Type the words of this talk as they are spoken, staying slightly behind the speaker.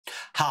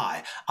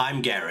Hi,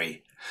 I'm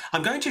Gary.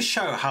 I'm going to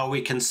show how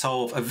we can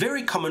solve a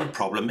very common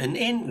problem in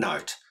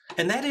EndNote,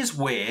 and that is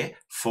where,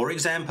 for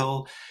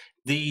example,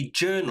 the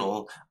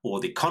journal or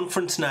the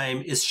conference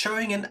name is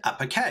showing in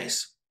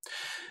uppercase.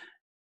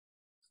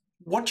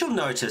 What you'll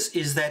notice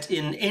is that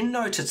in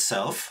EndNote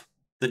itself,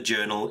 the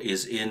journal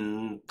is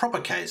in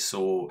propercase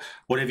or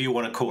whatever you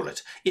want to call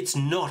it. It's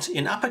not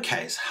in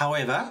uppercase.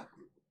 However,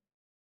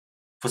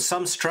 for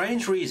some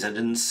strange reason, it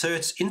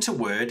inserts into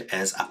Word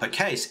as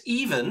uppercase,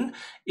 even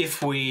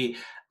if we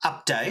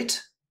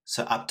update,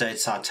 so update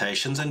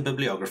citations and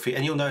bibliography,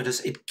 and you'll notice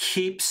it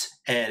keeps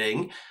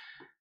adding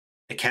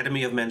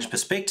Academy of Management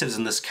Perspectives,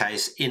 in this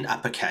case, in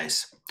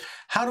uppercase.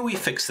 How do we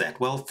fix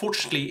that? Well,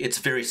 fortunately, it's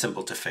very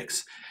simple to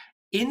fix.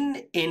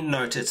 In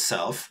EndNote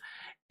itself,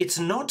 it's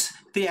not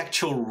the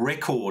actual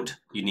record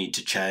you need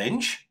to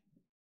change.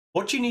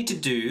 What you need to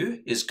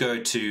do is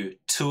go to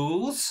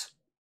Tools,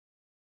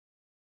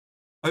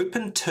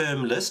 Open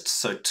Term Lists,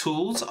 so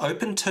Tools,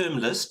 Open Term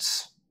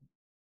Lists,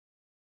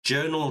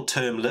 Journal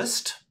Term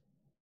List,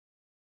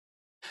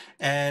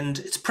 and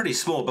it's pretty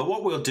small, but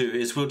what we'll do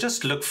is we'll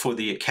just look for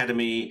the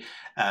Academy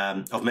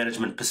of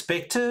Management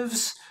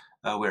Perspectives.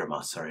 Where am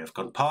I? Sorry, I've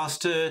gone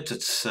past it.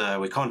 It's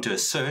we can't do a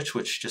search,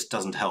 which just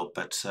doesn't help,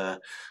 but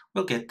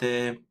we'll get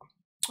there,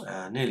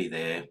 nearly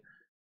there.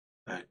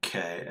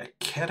 Okay,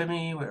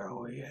 Academy, where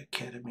are we?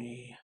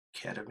 Academy.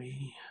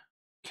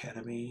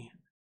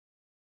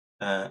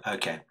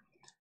 Okay,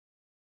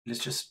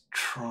 let's just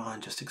try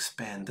and just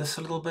expand this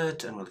a little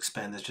bit, and we'll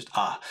expand this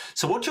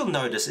so what you'll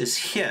notice is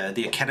here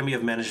the Academy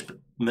of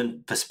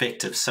Management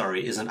Perspective,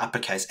 is in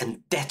uppercase,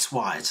 and that's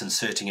why it's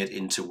inserting it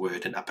into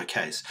Word in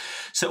uppercase.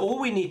 So all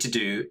we need to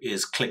do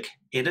is click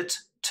Edit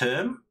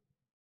Term,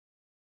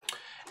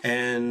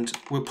 and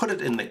we'll put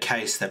it in the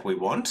case that we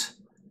want.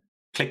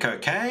 Click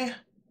OK.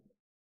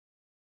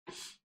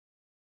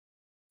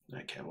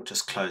 Okay, we'll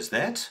just close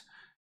that.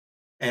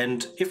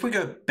 And if we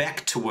go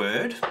back to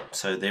Word,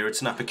 so there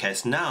it's in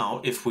uppercase.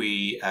 Now, if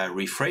we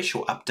refresh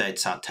or update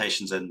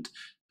citations and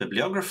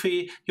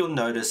bibliography, you'll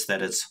notice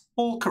that it's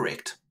all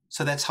correct.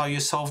 So that's how you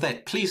solve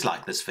that. Please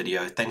like this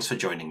video. Thanks for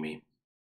joining me.